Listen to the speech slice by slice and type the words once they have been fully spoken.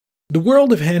The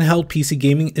world of handheld PC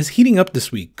gaming is heating up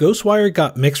this week. Ghostwire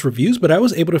got mixed reviews, but I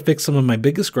was able to fix some of my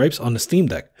biggest gripes on the Steam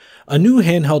Deck. A new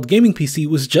handheld gaming PC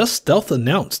was just stealth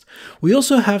announced. We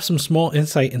also have some small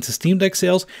insight into Steam Deck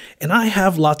sales, and I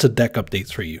have lots of deck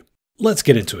updates for you. Let's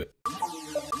get into it.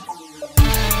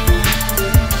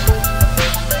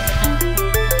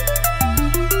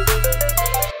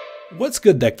 What's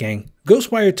good, Deck Gang?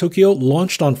 Ghostwire Tokyo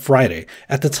launched on Friday.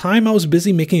 At the time, I was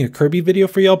busy making a Kirby video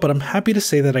for y'all, but I'm happy to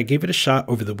say that I gave it a shot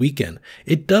over the weekend.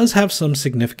 It does have some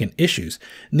significant issues.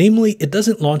 Namely, it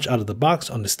doesn't launch out of the box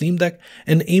on the Steam Deck,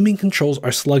 and aiming controls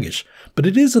are sluggish. But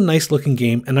it is a nice looking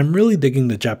game, and I'm really digging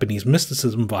the Japanese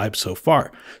mysticism vibe so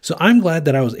far. So I'm glad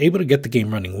that I was able to get the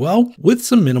game running well, with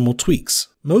some minimal tweaks.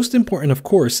 Most important, of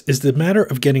course, is the matter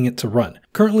of getting it to run.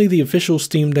 Currently, the official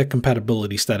Steam Deck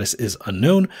compatibility status is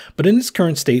unknown, but in its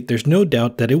current state, there's no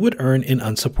doubt that it would earn an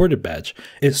unsupported badge.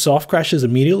 It soft crashes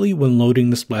immediately when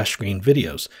loading the splash screen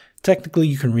videos. Technically,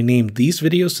 you can rename these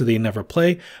videos so they never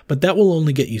play, but that will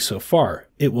only get you so far.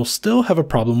 It will still have a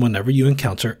problem whenever you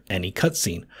encounter any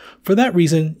cutscene. For that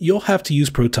reason, you'll have to use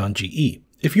Proton GE.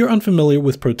 If you're unfamiliar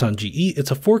with Proton GE,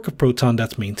 it's a fork of Proton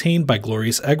that's maintained by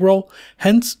Glorious Eggroll,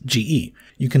 hence GE.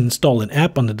 You can install an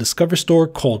app on the Discover Store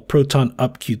called Proton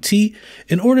Up QT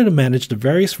in order to manage the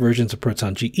various versions of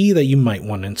Proton GE that you might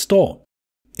want to install.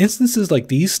 Instances like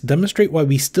these demonstrate why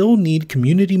we still need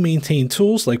community-maintained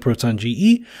tools like Proton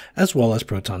GE as well as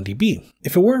Proton DB.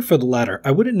 If it weren't for the latter,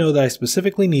 I wouldn't know that I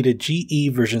specifically needed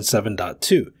GE version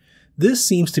 7.2. This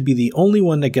seems to be the only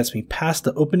one that gets me past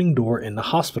the opening door in the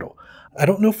hospital. I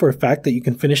don't know for a fact that you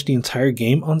can finish the entire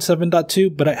game on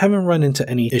 7.2, but I haven't run into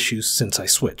any issues since I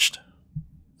switched.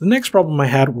 The next problem I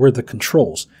had were the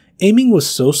controls. Aiming was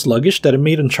so sluggish that it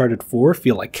made Uncharted 4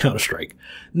 feel like Counter-Strike.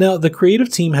 Now, the creative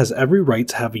team has every right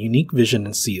to have a unique vision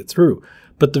and see it through,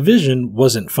 but the vision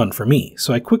wasn't fun for me,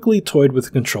 so I quickly toyed with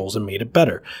the controls and made it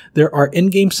better. There are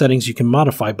in-game settings you can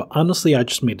modify, but honestly I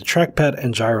just made the trackpad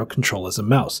and gyro control as a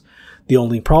mouse. The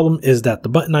only problem is that the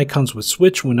button icons would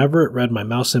switch whenever it read my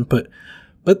mouse input,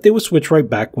 but they would switch right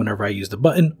back whenever I used a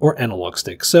button or analog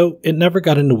stick, so it never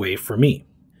got in the way for me.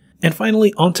 And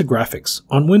finally, onto graphics.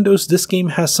 On Windows, this game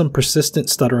has some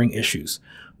persistent stuttering issues,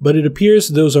 but it appears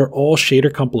those are all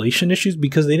shader compilation issues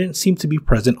because they didn't seem to be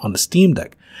present on the Steam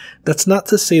Deck. That's not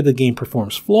to say the game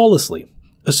performs flawlessly.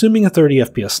 Assuming a 30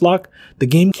 FPS lock, the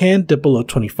game can dip below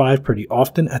 25 pretty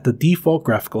often at the default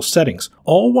graphical settings,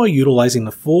 all while utilizing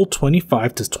the full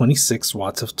 25 to 26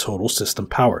 watts of total system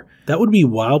power. That would be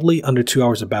wildly under 2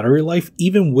 hours of battery life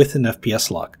even with an FPS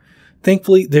lock.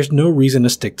 Thankfully, there's no reason to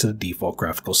stick to the default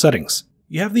graphical settings.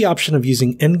 You have the option of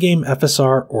using in-game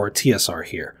FSR or TSR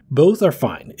here. Both are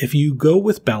fine. If you go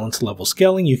with balanced level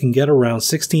scaling, you can get around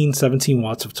 16-17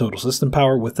 watts of total system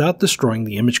power without destroying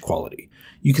the image quality.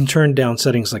 You can turn down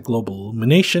settings like global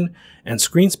illumination and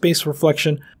screen space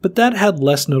reflection, but that had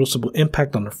less noticeable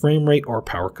impact on the frame rate or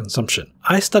power consumption.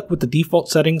 I stuck with the default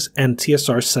settings and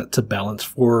TSR set to balance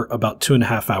for about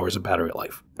 2.5 hours of battery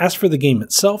life. As for the game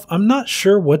itself, I'm not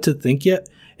sure what to think yet.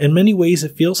 In many ways,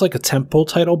 it feels like a tentpole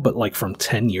title, but like from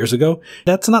 10 years ago.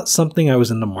 That's not something I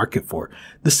was in the market for.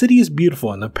 The city is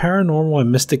beautiful and the paranormal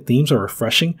and mystic themes are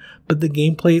refreshing, but the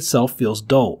gameplay itself feels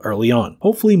dull early on.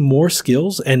 Hopefully more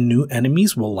skills and new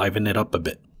enemies will liven it up a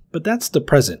bit. But that's the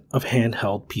present of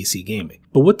handheld PC gaming.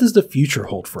 But what does the future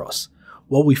hold for us?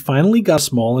 Well, we finally got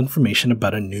small information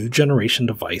about a new generation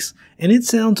device, and it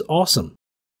sounds awesome.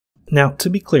 Now, to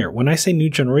be clear, when I say new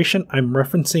generation, I'm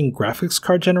referencing graphics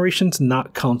card generations,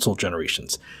 not console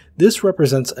generations. This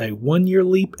represents a 1-year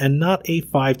leap and not a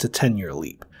 5 to 10-year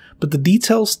leap. But the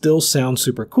details still sound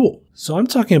super cool. So I'm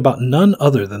talking about none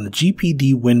other than the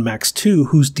GPD WinMax 2,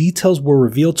 whose details were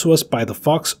revealed to us by the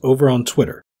Fox over on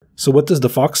Twitter. So what does the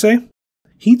Fox say?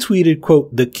 He tweeted,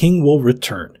 quote, "The king will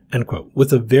return," end quote,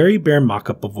 with a very bare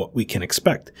mock-up of what we can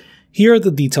expect. Here are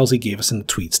the details he gave us in the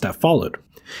tweets that followed.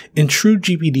 In true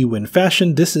GPD Win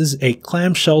fashion, this is a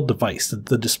clamshell device.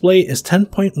 The display is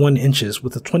 10.1 inches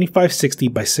with a 2560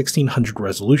 by 1600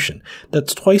 resolution.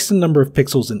 That's twice the number of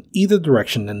pixels in either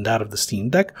direction than that of the Steam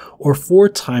Deck, or 4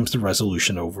 times the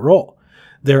resolution overall.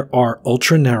 There are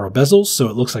ultra narrow bezels, so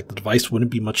it looks like the device wouldn't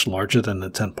be much larger than the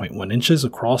 10.1 inches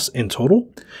across in total.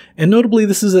 And notably,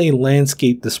 this is a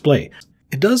landscape display.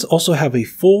 It does also have a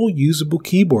full usable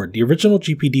keyboard. The original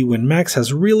GPD WinMax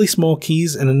has really small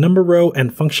keys, and the number row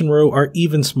and function row are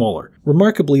even smaller.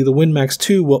 Remarkably, the WinMax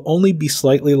 2 will only be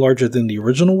slightly larger than the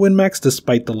original WinMax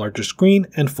despite the larger screen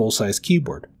and full-size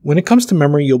keyboard. When it comes to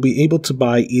memory, you'll be able to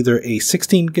buy either a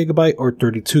 16GB or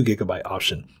 32GB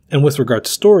option. And with regard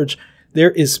to storage,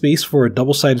 There is space for a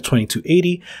double-sided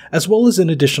 2280 as well as an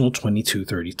additional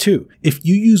 2232. If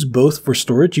you use both for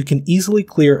storage, you can easily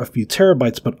clear a few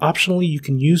terabytes, but optionally you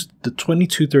can use the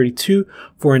 2232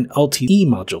 for an LTE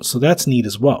module, so that's neat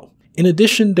as well. In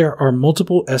addition, there are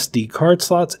multiple SD card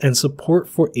slots and support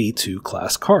for A2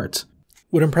 class cards.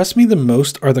 What impressed me the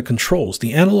most are the controls.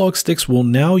 The analog sticks will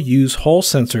now use Hall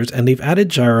sensors, and they've added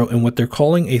gyro in what they're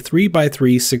calling a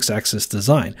 3x3 6-axis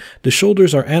design. The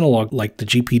shoulders are analog like the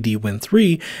GPD Win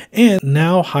 3 and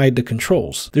now hide the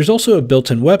controls. There's also a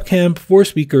built-in webcam, 4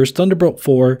 speakers, Thunderbolt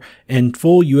 4, and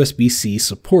full USB-C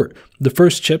support. The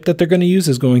first chip that they're going to use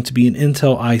is going to be an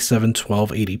Intel i7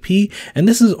 1280p, and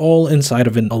this is all inside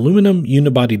of an aluminum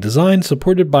unibody design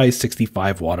supported by a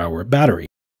 65 watt-hour battery.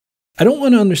 I don't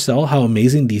want to undersell how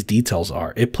amazing these details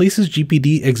are. It places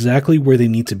GPD exactly where they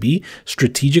need to be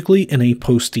strategically in a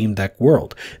post-Steam Deck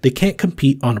world. They can't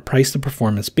compete on a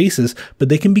price-to-performance basis, but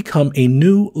they can become a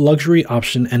new luxury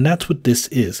option, and that's what this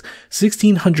is.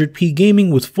 1600p gaming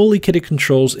with fully kitted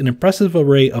controls, an impressive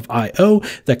array of I/O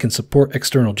that can support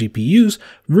external GPUs,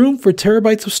 room for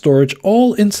terabytes of storage,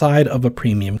 all inside of a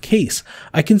premium case.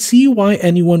 I can see why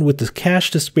anyone with the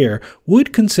cash to spare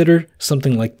would consider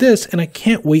something like this, and I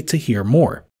can't wait to hear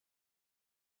more.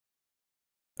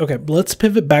 Okay, let's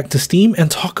pivot back to Steam and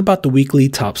talk about the weekly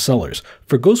top sellers.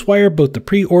 For Ghostwire, both the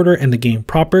pre-order and the game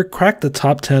proper cracked the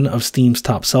top 10 of Steam's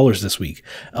top sellers this week.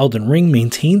 Elden Ring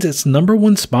maintains its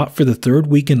 #1 spot for the 3rd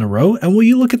week in a row, and will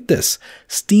you look at this?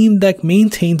 Steam Deck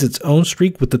maintains its own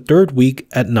streak with the 3rd week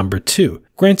at #2.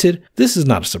 Granted, this is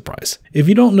not a surprise. If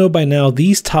you don't know by now,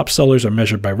 these top sellers are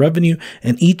measured by revenue,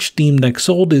 and each Steam Deck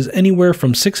sold is anywhere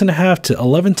from 6.5 to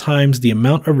 11 times the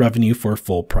amount of revenue for a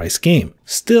full price game.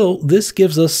 Still, this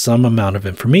gives us some amount of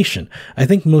information. I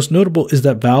think most notable is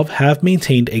that Valve have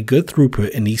maintained a good throughput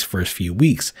in these first few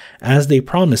weeks. As they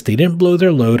promised, they didn't blow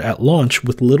their load at launch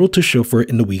with little to show for it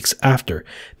in the weeks after.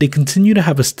 They continue to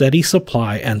have a steady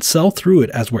supply and sell through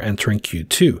it as we're entering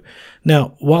Q2.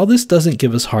 Now, while this doesn't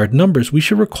give us hard numbers, we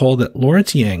should recall that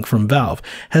Lawrence Yang from Valve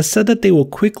has said that they will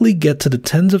quickly get to the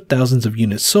tens of thousands of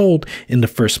units sold in the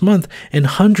first month and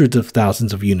hundreds of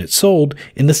thousands of units sold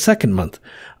in the second month.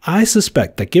 I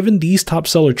suspect that given these top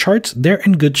seller charts, they're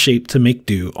in good shape to make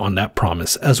do on that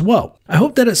promise as well. I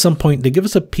hope that at some point they give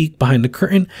us a peek behind the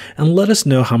curtain and let us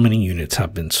know how many units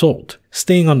have been sold.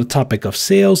 Staying on the topic of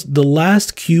sales, the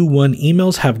last Q1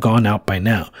 emails have gone out by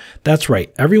now. That's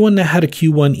right, everyone that had a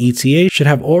Q1 ETA should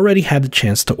have already had the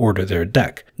chance to order their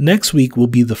deck. Next week will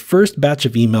be the first batch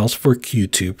of emails for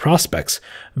Q2 prospects.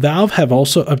 Valve have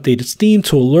also updated Steam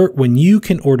to alert when you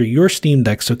can order your Steam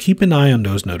Deck, so keep an eye on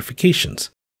those notifications.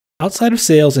 Outside of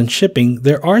sales and shipping,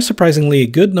 there are surprisingly a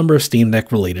good number of Steam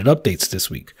Deck related updates this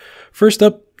week. First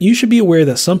up, you should be aware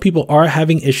that some people are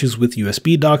having issues with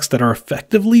USB docks that are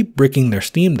effectively bricking their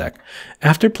Steam Deck.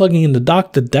 After plugging in the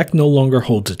dock, the deck no longer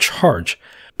holds a charge.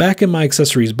 Back in my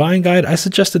accessories buying guide, I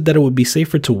suggested that it would be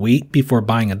safer to wait before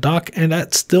buying a dock, and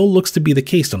that still looks to be the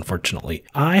case, unfortunately.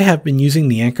 I have been using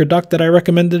the Anchor dock that I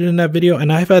recommended in that video,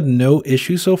 and I've had no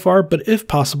issues so far, but if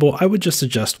possible, I would just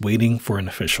suggest waiting for an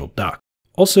official dock.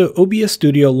 Also, OBS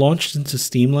Studio launched into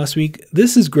Steam last week.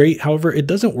 This is great, however, it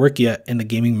doesn't work yet in the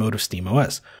gaming mode of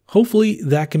SteamOS. Hopefully,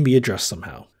 that can be addressed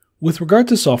somehow. With regard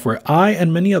to software, I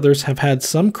and many others have had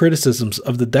some criticisms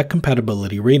of the deck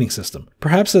compatibility rating system.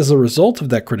 Perhaps as a result of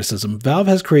that criticism, Valve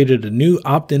has created a new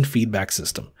opt-in feedback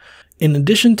system. In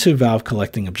addition to Valve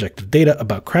collecting objective data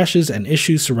about crashes and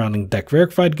issues surrounding deck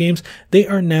verified games, they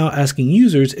are now asking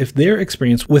users if their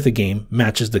experience with a game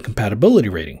matches the compatibility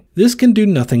rating. This can do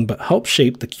nothing but help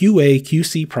shape the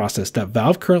QA/QC process that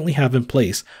Valve currently have in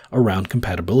place around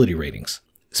compatibility ratings.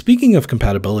 Speaking of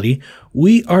compatibility,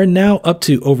 we are now up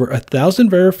to over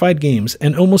 1,000 verified games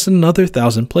and almost another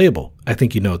 1,000 playable. I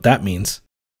think you know what that means.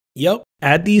 Yup,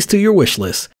 add these to your wish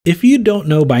list. If you don't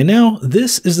know by now,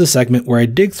 this is the segment where I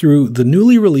dig through the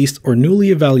newly released or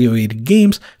newly evaluated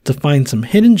games to find some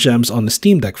hidden gems on the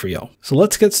Steam Deck for y'all. So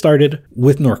let's get started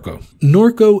with Norco.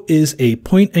 Norco is a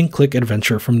point-and-click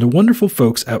adventure from the wonderful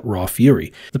folks at Raw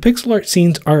Fury. The pixel art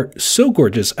scenes are so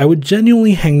gorgeous, I would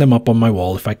genuinely hang them up on my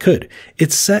wall if I could.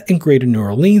 It's set in Greater New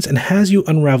Orleans and has you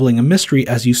unraveling a mystery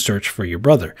as you search for your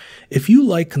brother. If you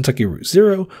like Kentucky Route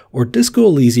Zero or Disco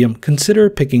Elysium, consider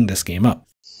picking this game up.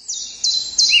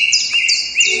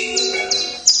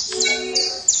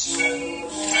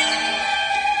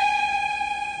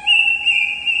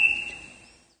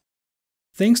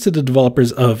 Thanks to the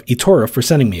developers of Etora for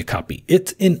sending me a copy.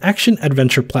 It's an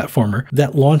action-adventure platformer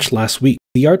that launched last week.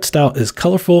 The art style is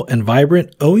colorful and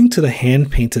vibrant owing to the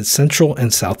hand-painted Central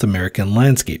and South American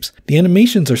landscapes. The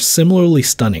animations are similarly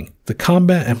stunning. The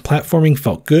combat and platforming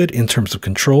felt good in terms of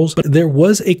controls, but there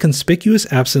was a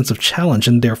conspicuous absence of challenge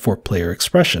and therefore player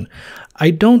expression.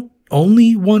 I don't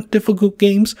only want difficult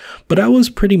games, but I was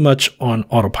pretty much on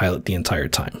autopilot the entire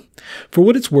time. For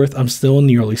what it's worth, I'm still in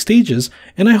the early stages,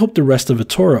 and I hope the rest of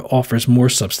Vitora offers more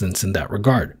substance in that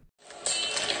regard.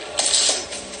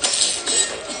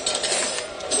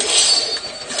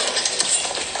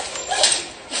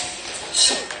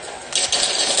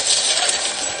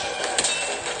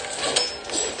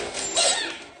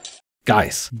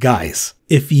 Guys,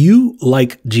 if you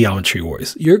like Geometry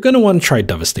Wars, you're going to want to try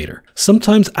Devastator.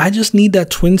 Sometimes I just need that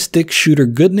twin stick shooter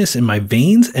goodness in my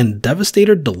veins, and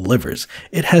Devastator delivers.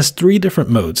 It has 3 different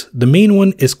modes. The main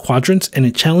one is quadrants, and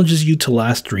it challenges you to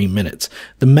last 3 minutes.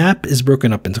 The map is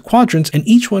broken up into quadrants, and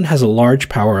each one has a large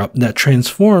power-up that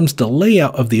transforms the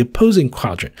layout of the opposing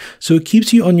quadrant, so it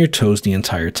keeps you on your toes the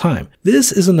entire time.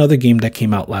 This is another game that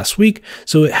came out last week,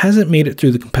 so it hasn't made it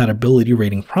through the compatibility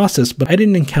rating process, but I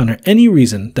didn't encounter any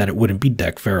reason that it wouldn't be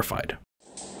deck verified.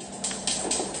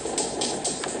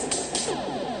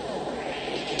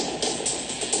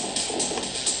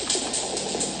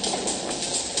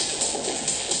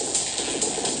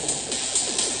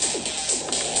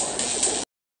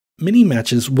 Mini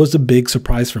matches was a big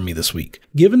surprise for me this week.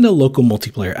 Given the local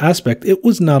multiplayer aspect, it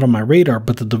was not on my radar,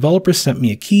 but the developers sent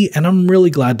me a key and I'm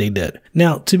really glad they did.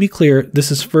 Now, to be clear,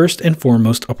 this is first and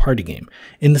foremost a party game.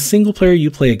 In the single player you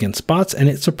play against bots and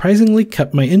it surprisingly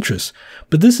kept my interest.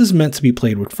 But this is meant to be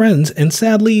played with friends and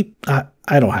sadly,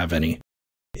 I don't have any.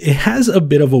 It has a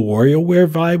bit of a WarioWare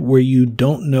vibe where you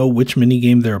don't know which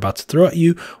minigame they're about to throw at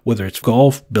you, whether it's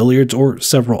golf, billiards, or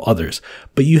several others,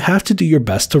 but you have to do your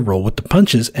best to roll with the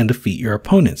punches and defeat your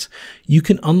opponents. You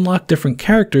can unlock different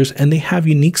characters and they have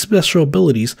unique special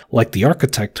abilities like the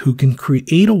Architect, who can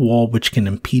create a wall which can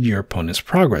impede your opponent's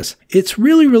progress. It's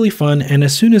really fun, and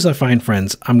as soon as I find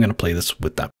friends, I'm going to play this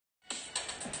with them.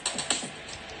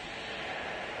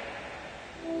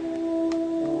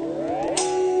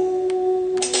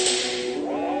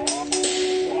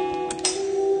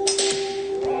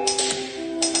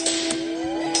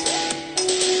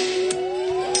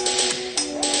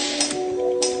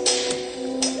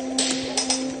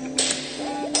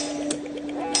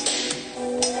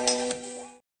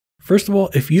 First of all,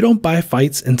 if you don't buy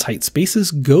fights in tight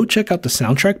spaces, go check out the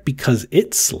soundtrack because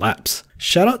it slaps.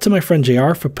 Shout out to my friend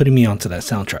JR for putting me onto that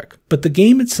soundtrack. But the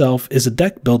game itself is a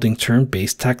deck building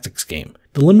turn-based tactics game.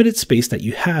 The limited space that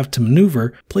you have to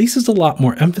maneuver places a lot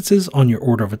more emphasis on your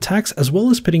order of attacks as well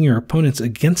as pitting your opponents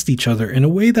against each other in a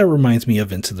way that reminds me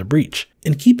of Into the Breach.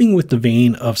 In keeping with the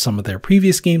vein of some of their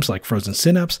previous games like Frozen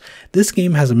Synapse, this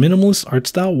game has a minimalist art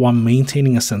style while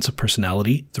maintaining a sense of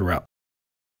personality throughout.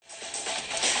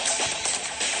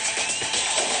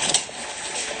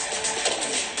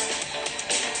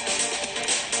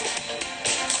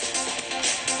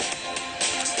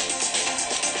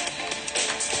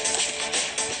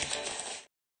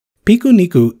 Piku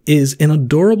Niku is an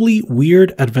adorably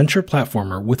weird adventure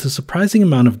platformer with a surprising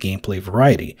amount of gameplay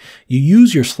variety. You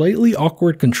use your slightly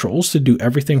awkward controls to do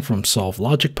everything from solve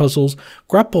logic puzzles,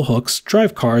 grapple hooks,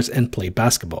 drive cars, and play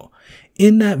basketball.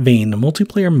 In that vein, the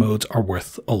multiplayer modes are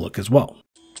worth a look as well.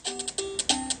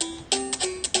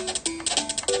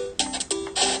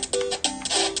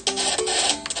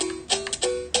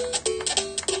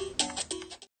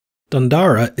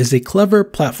 Dandara is a clever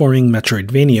platforming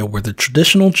Metroidvania where the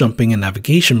traditional jumping and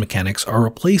navigation mechanics are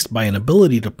replaced by an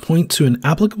ability to point to an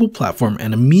applicable platform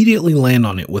and immediately land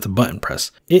on it with a button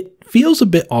press. It feels a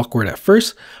bit awkward at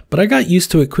first, but I got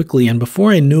used to it quickly, and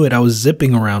before I knew it I was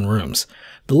zipping around rooms.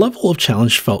 The level of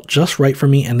challenge felt just right for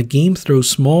me, and the game throws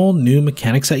small new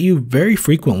mechanics at you very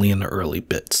frequently in the early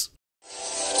bits.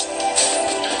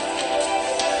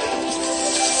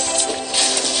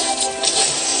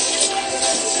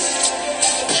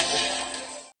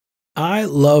 I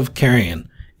love Carrion.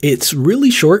 It's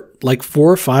really short, like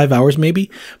 4 or 5 hours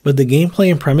maybe, but the gameplay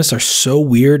and premise are so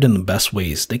weird in the best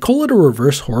ways. They call it a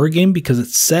reverse horror game because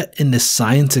it's set in this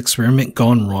science experiment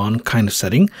gone wrong kind of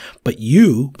setting, but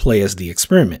you play as the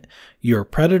experiment. You're a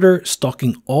predator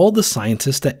stalking all the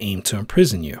scientists that aim to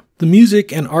imprison you. The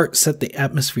music and art set the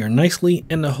atmosphere nicely,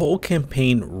 and the whole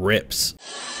campaign rips.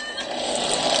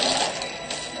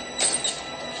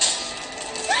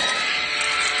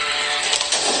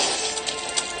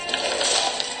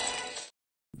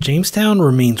 Jamestown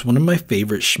remains one of my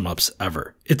favorite shmups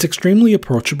ever. It's extremely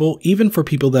approachable even for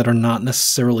people that are not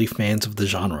necessarily fans of the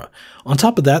genre. On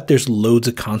top of that, there's loads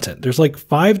of content. There's like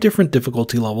 5 different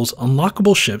difficulty levels,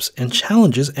 unlockable ships, and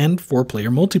challenges, and 4-player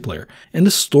multiplayer. And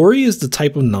the story is the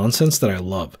type of nonsense that I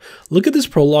love. Look at this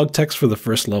prologue text for the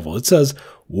first level. It says,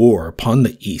 "War upon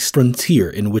the east frontier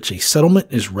in which a settlement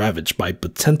is ravaged by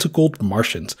tentacled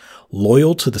Martians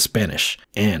loyal to the Spanish,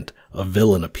 and a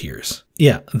villain appears."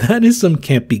 Yeah, that is some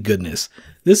campy goodness.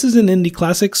 This is an indie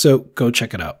classic, so go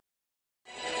check it out.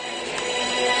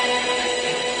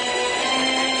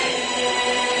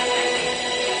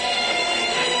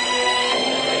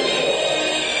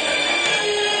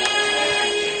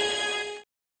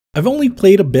 I've only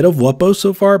played a bit of Wuppo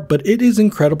so far, but it is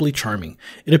incredibly charming.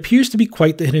 It appears to be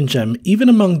quite the hidden gem even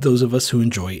among those of us who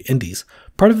enjoy indies.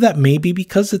 Part of that may be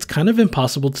because it's kind of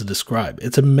impossible to describe.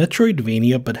 It's a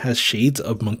Metroidvania but has shades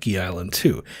of Monkey Island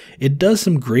too. It does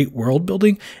some great world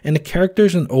building, and the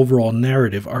characters and overall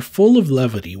narrative are full of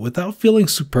levity without feeling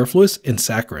superfluous and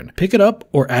saccharine. Pick it up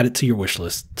or add it to your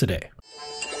wishlist today.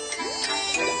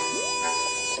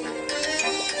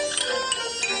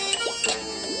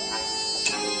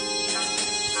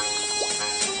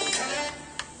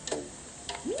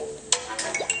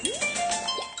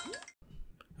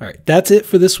 Alright, that's it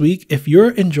for this week. If you're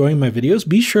enjoying my videos,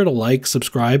 be sure to like,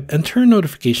 subscribe, and turn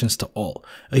notifications to all.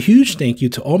 A huge thank you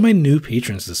to all my new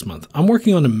patrons this month. I'm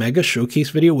working on a mega showcase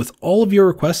video with all of your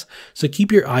requests, so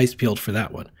keep your eyes peeled for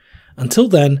that one. Until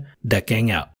then, Deck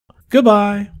Gang out.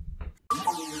 Goodbye!